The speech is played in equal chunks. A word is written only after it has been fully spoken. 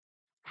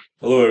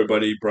Hello,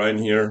 everybody. Brian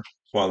here,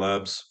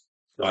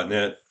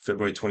 quantlabs.net,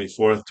 February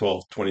 24th,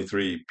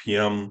 12:23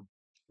 p.m.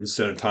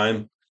 Eastern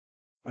Time.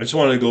 I just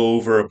want to go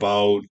over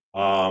about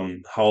how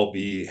I'll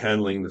be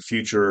handling the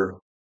future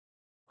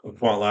of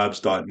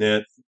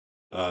quantlabs.net.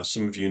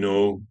 Some of you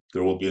know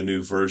there will be a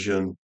new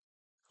version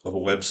of a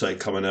website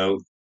coming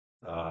out.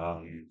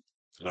 Um,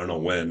 I don't know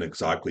when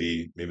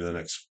exactly, maybe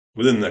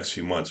within the next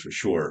few months for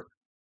sure.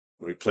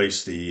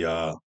 Replace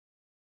the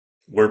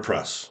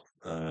WordPress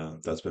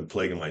that's been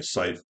plaguing my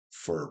site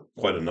for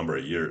quite a number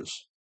of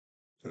years.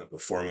 And the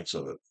performance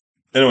of it.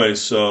 Anyway,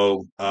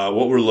 so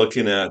what we're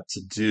looking at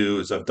to do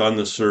is I've done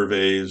the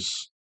surveys.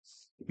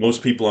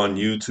 Most people on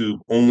YouTube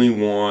only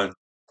want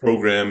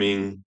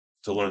programming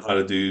to learn how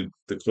to do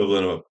the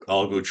equivalent of an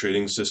algo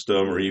trading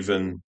system or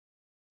even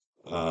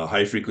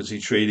high frequency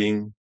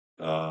trading.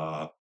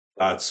 Uh,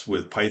 that's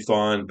with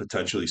Python,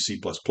 potentially C++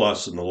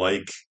 and the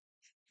like.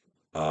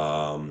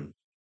 Um,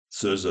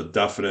 so there's a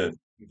definite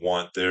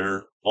want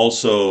there.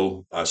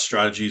 Also,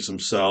 strategies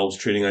themselves,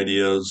 trading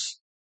ideas.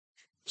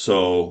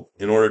 So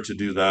in order to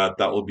do that,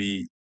 that will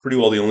be pretty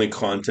well the only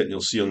content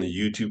you'll see on the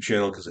YouTube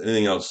channel because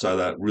anything outside of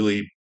that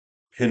really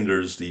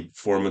hinders the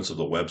performance of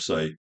the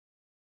website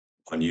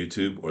on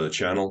YouTube or the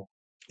channel.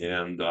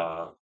 And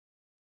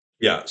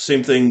yeah,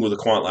 same thing with the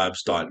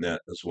quantlabs.net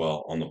as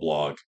well on the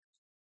blog.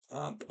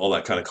 All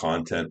that kind of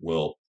content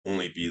will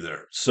only be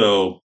there.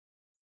 So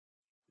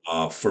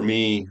for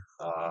me,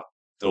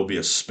 there'll be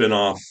a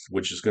spin-off,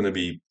 which is going to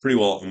be pretty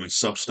well on my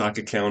Substack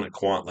account at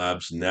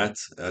quantlabs.net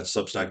at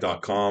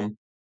substack.com.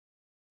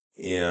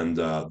 And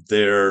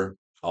there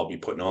I'll be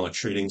putting all the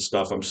trading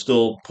stuff. I'm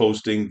still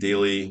posting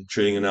daily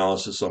trading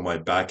analysis on my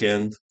back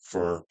end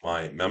for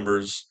my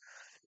members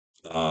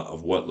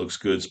of what looks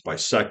good by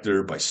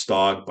sector, by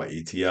stock, by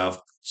ETF,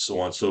 so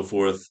on and so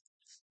forth,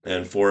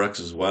 and Forex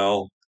as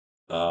well.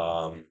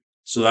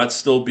 So that's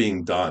still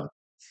being done.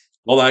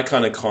 All that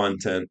kind of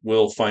content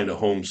will find a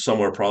home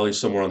somewhere, probably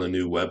somewhere on the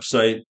new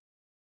website.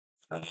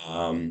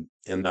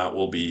 And that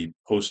will be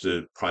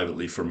posted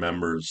privately for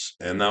members.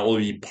 And that will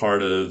be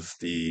part of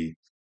the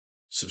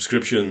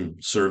subscription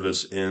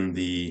service in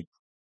the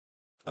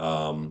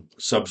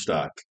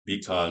Substack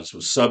because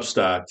with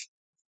Substack,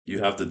 you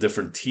have the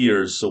different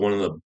tiers. So one of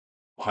the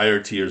higher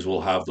tiers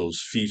will have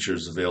those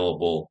features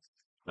available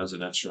as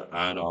an extra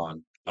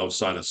add-on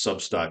outside of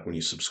Substack when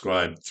you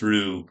subscribe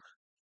through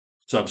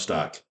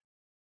Substack.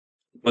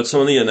 But some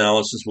of the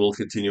analysis will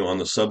continue on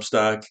the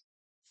Substack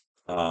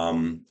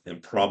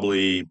and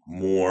probably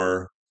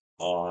more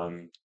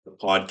on the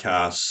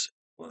podcasts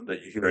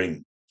that you're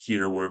hearing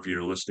here wherever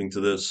you're listening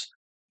to this.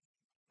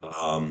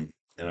 And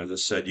as I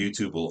said,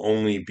 YouTube will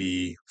only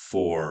be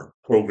for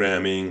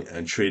programming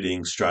and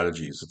trading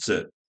strategies. That's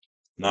it,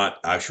 not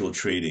actual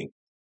trading.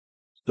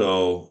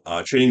 So,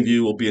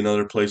 TradingView will be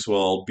another place where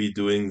I'll be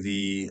doing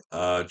the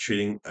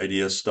trading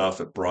idea stuff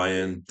at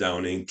Brian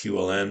Downing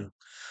QLN.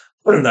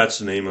 That's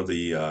the name of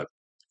the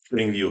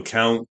TradingView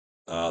account.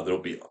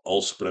 There'll be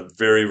also, but I'm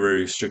very,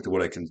 very strict to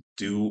what I can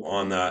do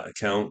on that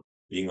account,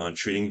 being on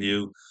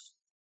TradingView.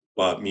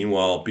 But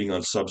meanwhile, being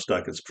on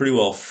Substack, it's pretty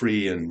well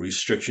free and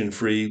restriction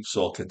free.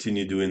 So I'll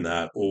continue doing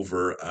that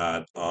over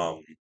at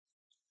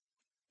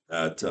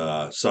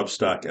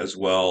Substack as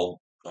well.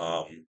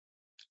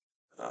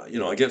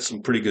 I get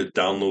some pretty good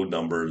download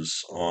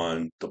numbers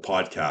on the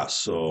podcast,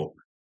 so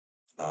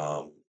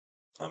um,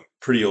 I'm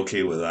pretty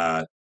okay with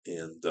that.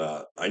 And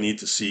I need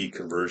to see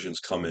conversions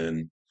come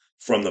in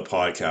from the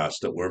podcast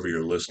that wherever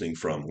you're listening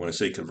from. When I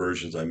say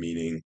conversions, I'm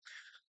meaning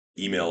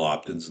email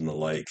opt-ins and the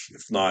like.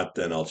 If not,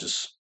 then I'll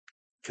just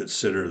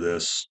consider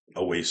this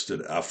a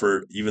wasted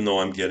effort, even though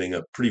I'm getting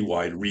a pretty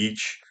wide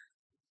reach.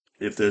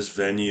 If this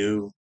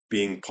venue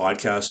being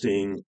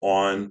podcasting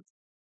on,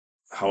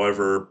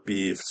 however,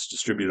 be if it's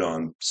distributed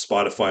on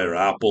Spotify or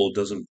Apple,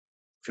 doesn't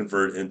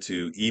convert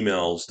into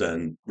emails,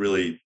 then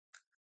really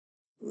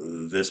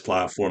this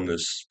platform,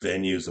 this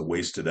venue is a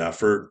wasted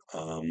effort.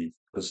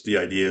 Because the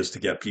idea is to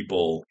get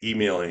people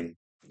emailing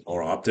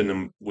or opting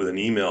in with an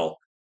email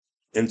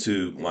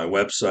into my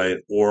website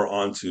or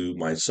onto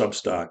my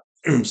Substack.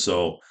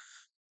 So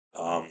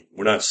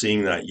we're not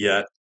seeing that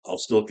yet. I'll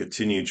still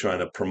continue trying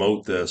to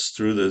promote this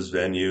through this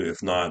venue.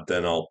 If not,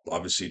 then I'll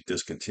obviously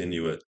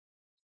discontinue it.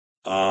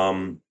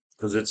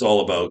 Because it's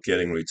all about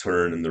getting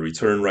return, and the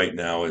return right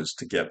now is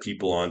to get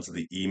people onto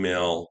the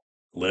email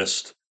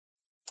list.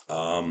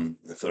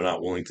 If they're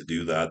not willing to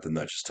do that, then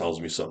that just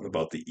tells me something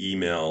about the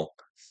email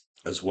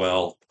as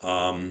well.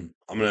 I'm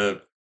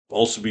gonna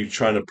also be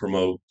trying to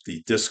promote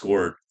the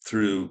Discord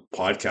through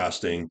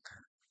podcasting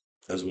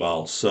as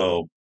well.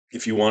 So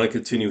if you want to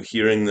continue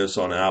hearing this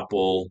on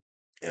Apple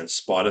and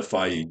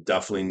Spotify, you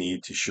definitely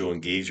need to show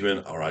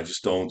engagement, or I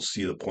just don't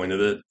see the point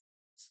of it.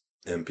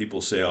 And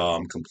people say, "Oh,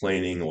 I'm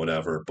complaining or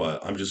whatever,"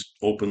 but I'm just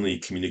openly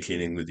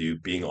communicating with you,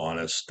 being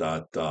honest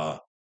that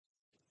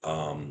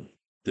um,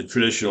 the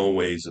traditional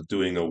ways of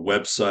doing a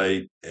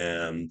website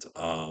and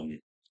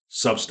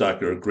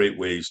Substack are great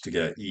ways to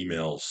get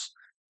emails,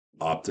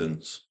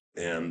 opt-ins,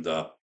 and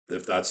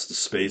if that's the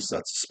space,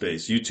 that's the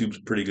space.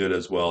 YouTube's pretty good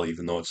as well,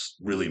 even though it's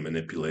really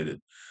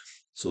manipulated.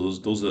 So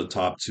those are the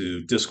top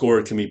two.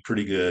 Discord can be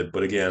pretty good,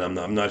 but again,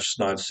 I'm not just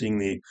not seeing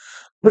the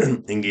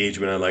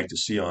engagement I like to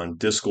see on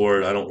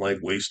Discord. I don't like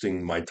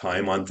wasting my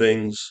time on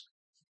things.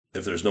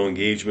 If there's no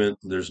engagement,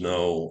 there's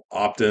no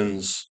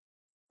opt-ins,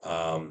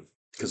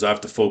 because I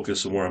have to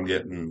focus on where I'm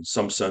getting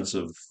some sense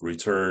of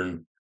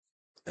return,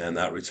 and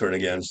that return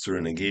again is through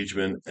an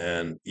engagement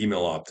and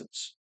email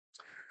opt-ins.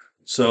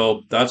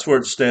 So that's where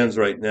it stands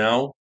right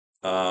now,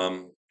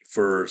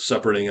 for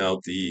separating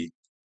out the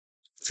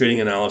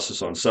trading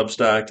analysis on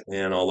Substack,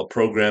 and all the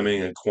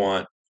programming and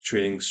quant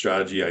trading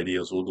strategy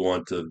ideas will go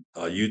on to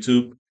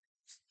YouTube.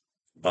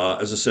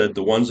 As I said,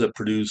 the ones that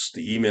produce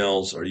the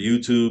emails are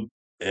YouTube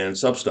and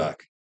Substack,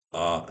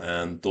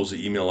 and those are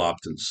email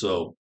opt-ins.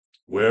 So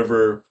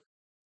wherever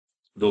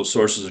those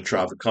sources of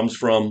traffic comes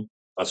from,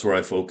 that's where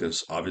I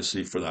focus,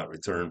 obviously, for that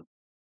return.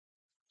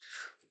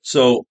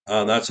 So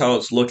that's how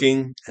it's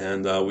looking,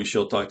 and we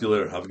shall talk to you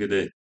later. Have a good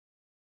day.